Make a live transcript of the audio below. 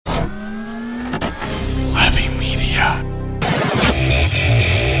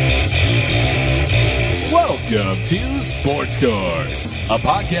Welcome to Sports Court, a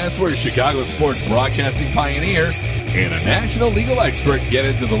podcast where Chicago sports broadcasting pioneer and a national legal expert get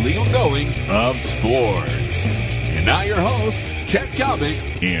into the legal goings of sports. And now your hosts, Chet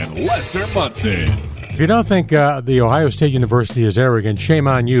Kovic and Lester Munson. If you don't think the Ohio State University is arrogant, shame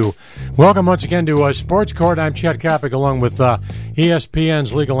on you. Welcome once again to Sports Court. I'm Chet Kopic, along with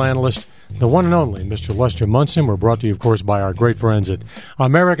ESPN's legal analyst, the one and only Mr. Lester Munson. We're brought to you, of course, by our great friends at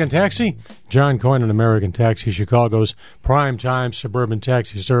American Taxi. John Coyne and American Taxi, Chicago's prime-time suburban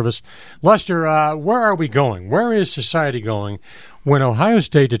taxi service. Lester, where are we going? Where is society going when Ohio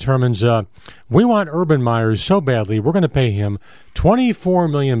State determines we want Urban Meyer so badly, we're going to pay him $24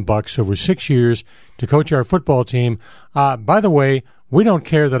 million over 6 years to coach our football team? By the way, we don't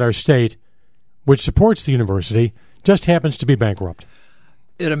care that our state, which supports the university, just happens to be bankrupt.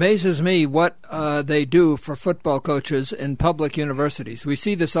 It amazes me what they do for football coaches in public universities. We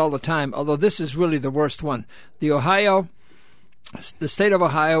see this all the time, although this is really the worst one. The state of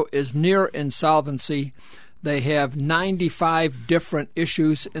Ohio is near insolvency. They have 95 different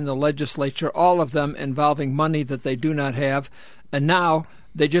issues in the legislature, all of them involving money that they do not have. And now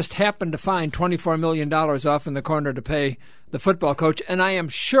they just happen to find $24 million off in the corner to pay the football coach. And I am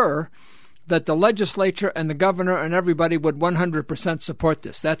sure that the legislature and the governor and everybody would 100% support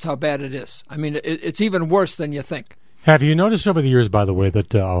this. That's how bad it is. I mean, it's even worse than you think. Have you noticed over the years, by the way,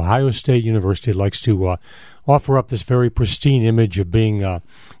 that Ohio State University likes to offer up this very pristine image of being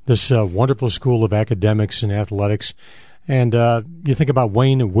this wonderful school of academics and athletics? And you think about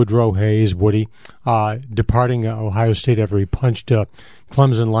Wayne Woodrow Hayes, Woody, departing Ohio State after he punched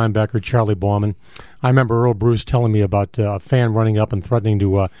Clemson linebacker Charlie Bauman. I remember Earl Bruce telling me about a fan running up and threatening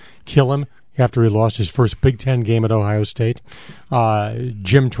to kill him after he lost his first Big Ten game at Ohio State.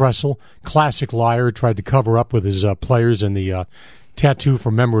 Jim Tressel, classic liar, tried to cover up with his players in the tattoo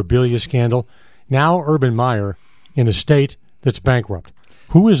for memorabilia scandal. Now Urban Meyer in a state that's bankrupt.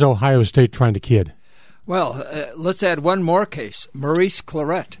 Who is Ohio State trying to kid? Well, let's add one more case, Maurice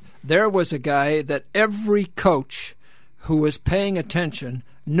Clarett. There was a guy that every coach who was paying attention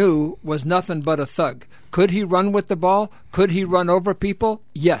knew was nothing but a thug. Could he run with the ball? Could he run over people?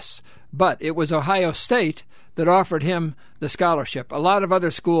 Yes. But it was Ohio State that offered him the scholarship. A lot of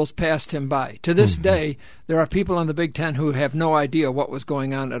other schools passed him by. To this day, there are people in the Big Ten who have no idea what was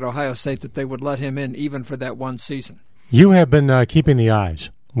going on at Ohio State that they would let him in even for that one season. You have been keeping the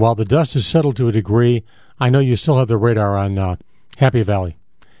eyes. While the dust has settled to a degree, I know you still have the radar on Happy Valley.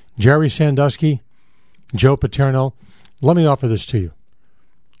 Jerry Sandusky, Joe Paterno, let me offer this to you.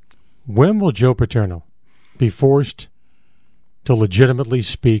 When will Joe Paterno be forced to legitimately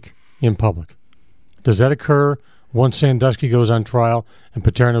speak in public? Does that occur once Sandusky goes on trial and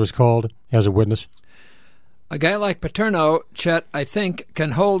Paterno is called as a witness? A guy like Paterno, Chet, I think,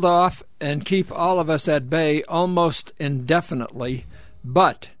 can hold off and keep all of us at bay almost indefinitely,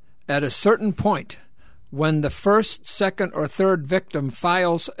 but at a certain point, when the first, second, or third victim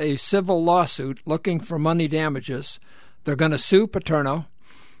files a civil lawsuit looking for money damages, they're going to sue Paterno.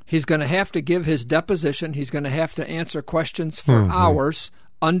 He's going to have to give his deposition. He's going to have to answer questions for hours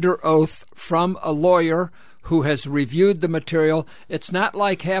under oath from a lawyer who has reviewed the material. It's not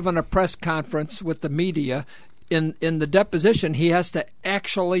like having a press conference with the media. In the deposition, he has to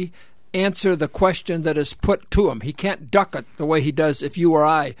actually answer the question that is put to him. He can't duck it the way he does if you or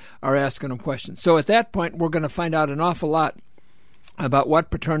I are asking him questions. So at that point, we're going to find out an awful lot about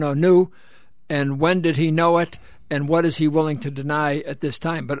what Paterno knew and when did he know it and what is he willing to deny at this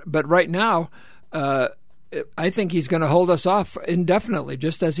time. But right now, I think he's going to hold us off indefinitely,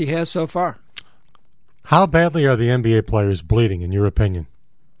 just as he has so far. How badly are the NBA players bleeding, in your opinion,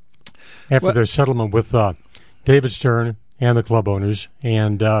 after their settlement with David Stern and the club owners?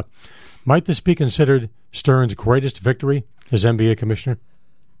 And might this be considered Stern's greatest victory as NBA commissioner?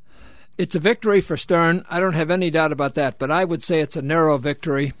 It's a victory for Stern. I don't have any doubt about that, but I would say it's a narrow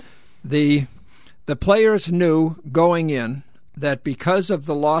victory. The players knew going in that because of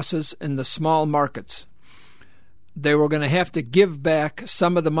the losses in the small markets, they were going to have to give back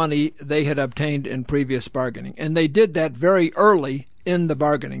some of the money they had obtained in previous bargaining. And they did that very early in the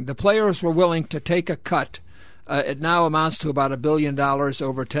bargaining. The players were willing to take a cut. It now amounts to about $1 billion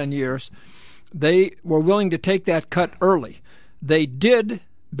over 10 years. They were willing to take that cut early. They did.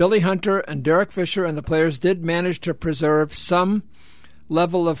 Billy Hunter and Derek Fisher and the players did manage to preserve some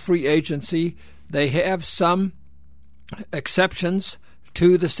level of free agency. They have some exceptions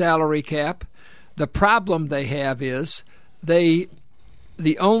to the salary cap. The problem they have is the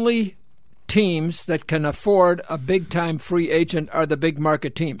only teams that can afford a big-time free agent are the big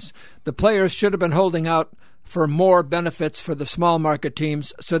market teams. The players should have been holding out for more benefits for the small market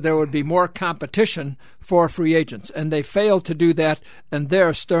teams so there would be more competition for free agents. And they failed to do that, and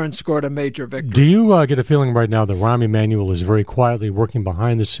there Stearns scored a major victory. Do you get a feeling right now that Rahm Emanuel is very quietly working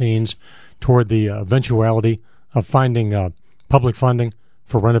behind the scenes toward the eventuality of finding public funding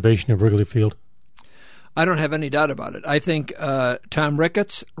for renovation of Wrigley Field? I don't have any doubt about it. I think Tom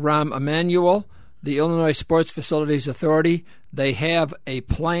Ricketts, Rahm Emanuel, the Illinois Sports Facilities Authority, they have a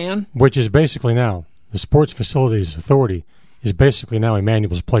plan. Which is basically now, the Sports Facilities Authority is basically now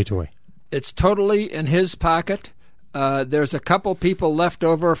Emanuel's play toy. It's totally in his pocket. There's a couple people left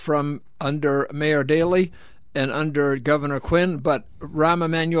over from under Mayor Daley and under Governor Quinn, but Rahm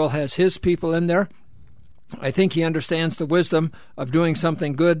Emanuel has his people in there. I think he understands the wisdom of doing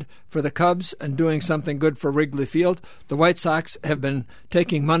something good for the Cubs and doing something good for Wrigley Field. The White Sox have been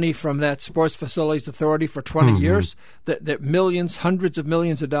taking money from that Sports Facilities Authority for 20 years, that millions, hundreds of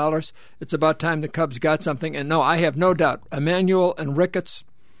millions of dollars. It's about time the Cubs got something. And no, I have no doubt, Emanuel and Ricketts,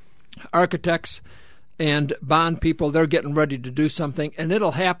 architects and bond people, they're getting ready to do something. And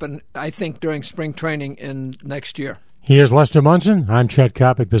it'll happen, I think, during spring training in next year. He is Lester Munson. I'm Chet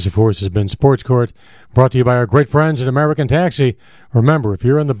Kopic. This, of course, has been Sports Court, brought to you by our great friends at American Taxi. Remember, if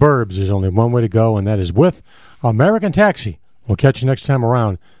you're in the burbs, there's only one way to go, and that is with American Taxi. We'll catch you next time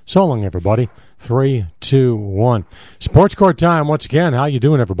around. So long, everybody. 3, 2, 1. Sports Court time once again. How you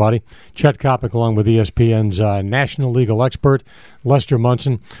doing, everybody? Chet Kopic along with ESPN's national legal expert, Lester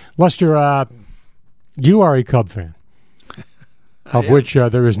Munson. Lester, you are a Cub fan, of which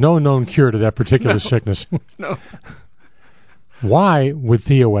there is no known cure to that particular sickness. No. Why would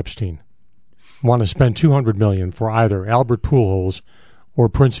Theo Epstein want to spend $200 million for either Albert Pujols or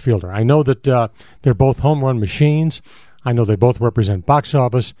Prince Fielder? I know that they're both home run machines. I know they both represent box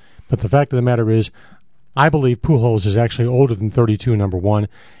office. But the fact of the matter is, I believe Pujols is actually older than 32, number one,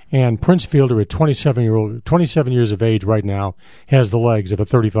 and Prince Fielder at 27 years of age right now has the legs of a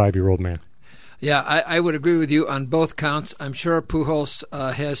 35-year-old man. Yeah, I would agree with you on both counts. I'm sure Pujols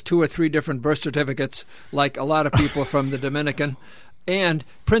has 2 or 3 different birth certificates, like a lot of people from the Dominican. And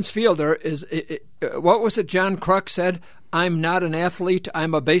Prince Fielder is, what was it John Kruk said? I'm not an athlete,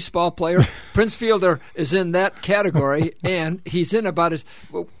 I'm a baseball player. Prince Fielder is in that category, and he's in about his,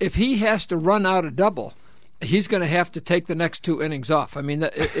 if he has to run out a double, he's going to have to take the next 2 innings off. I mean,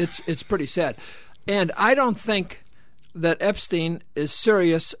 it's pretty sad. And I don't think that Epstein is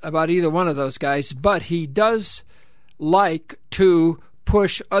serious about either one of those guys, but he does like to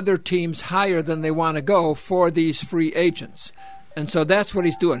push other teams higher than they want to go for these free agents. And so that's what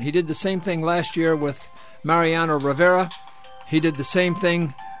he's doing. He did the same thing last year with Mariano Rivera. He did the same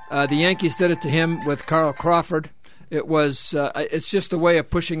thing. The Yankees did it to him with Carl Crawford. It's just a way of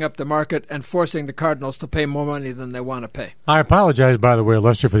pushing up the market and forcing the Cardinals to pay more money than they want to pay. I apologize, by the way,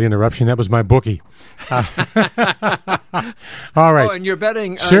 Lester, for the interruption. That was my bookie. All right. Oh, and you're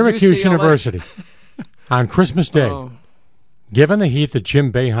betting Syracuse UCLA. University on Christmas Day. Given the heat that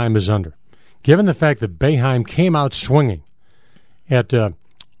Jim Boeheim is under, given the fact that Boeheim came out swinging at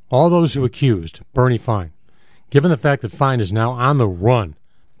all those who accused Bernie Fine, given the fact that Fine is now on the run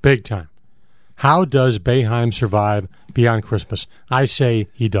big time, how does Boeheim survive beyond Christmas? I say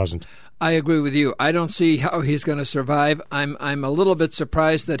he doesn't. I agree with you. I don't see how he's going to survive. I'm a little bit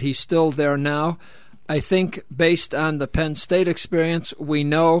surprised that he's still there now. I think based on the Penn State experience, we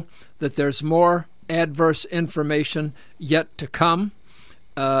know that there's more adverse information yet to come.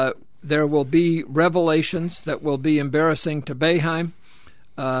 There will be revelations that will be embarrassing to Boeheim,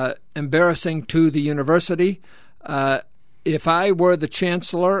 embarrassing to the university. If I were the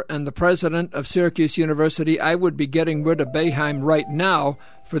chancellor and the president of Syracuse University, I would be getting rid of Boeheim right now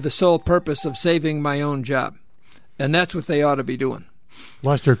for the sole purpose of saving my own job. And that's what they ought to be doing.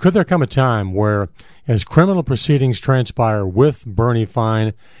 Lester, could there come a time where, as criminal proceedings transpire with Bernie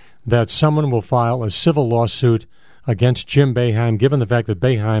Fine, that someone will file a civil lawsuit against Jim Boeheim, given the fact that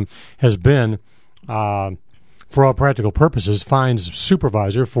Boeheim has been, for all practical purposes, Fine's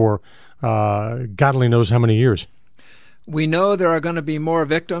supervisor for God only knows how many years? We know there are going to be more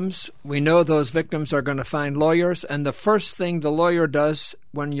victims. We know those victims are going to find lawyers. And the first thing the lawyer does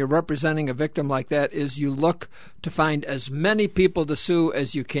when you're representing a victim like that is you look to find as many people to sue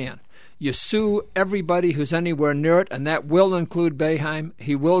as you can. You sue everybody who's anywhere near it, and that will include Boeheim.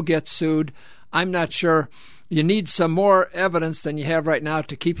 He will get sued. I'm not sure. You need some more evidence than you have right now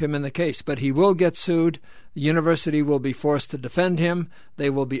to keep him in the case, but he will get sued. The university will be forced to defend him. They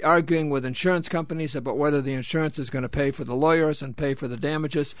will be arguing with insurance companies about whether the insurance is going to pay for the lawyers and pay for the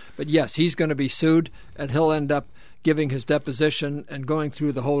damages. But yes, he's going to be sued, and he'll end up giving his deposition and going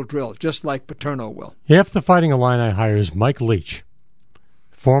through the whole drill, just like Paterno will. If the Fighting Illini hires Mike Leach,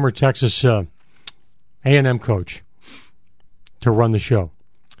 former Texas A&M coach to run the show.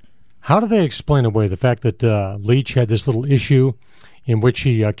 How do they explain away the fact that Leach had this little issue in which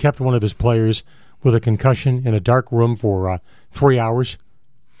he kept one of his players with a concussion in a dark room for 3 hours?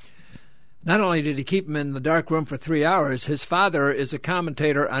 Not only did he keep him in the dark room for 3 hours, his father is a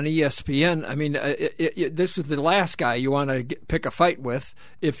commentator on ESPN. I mean, this is the last guy you want to pick a fight with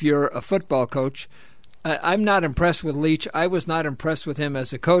if you're a football coach. I'm not impressed with Leach. I was not impressed with him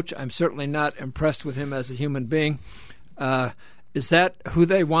as a coach. I'm certainly not impressed with him as a human being. Is that who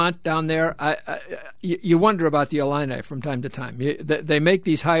they want down there? You wonder about the Illini from time to time. They make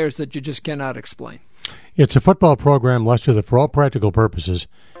these hires that you just cannot explain. It's a football program, Lester, that for all practical purposes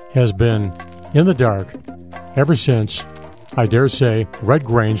has been in the dark ever since, I dare say, Red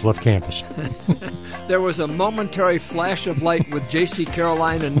Grange left campus. There was a momentary flash of light with J.C.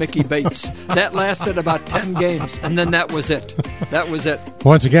 Caroline and Mickey Bates. That lasted about 10 games, and then that was it. That was it.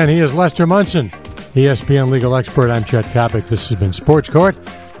 Once again, he is Lester Munson, ESPN legal expert. I'm Chet Kopic. This has been Sports Court,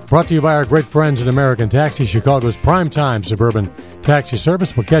 brought to you by our great friends at American Taxi, Chicago's primetime suburban taxi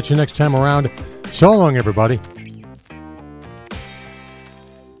service. We'll catch you next time around. So long, everybody.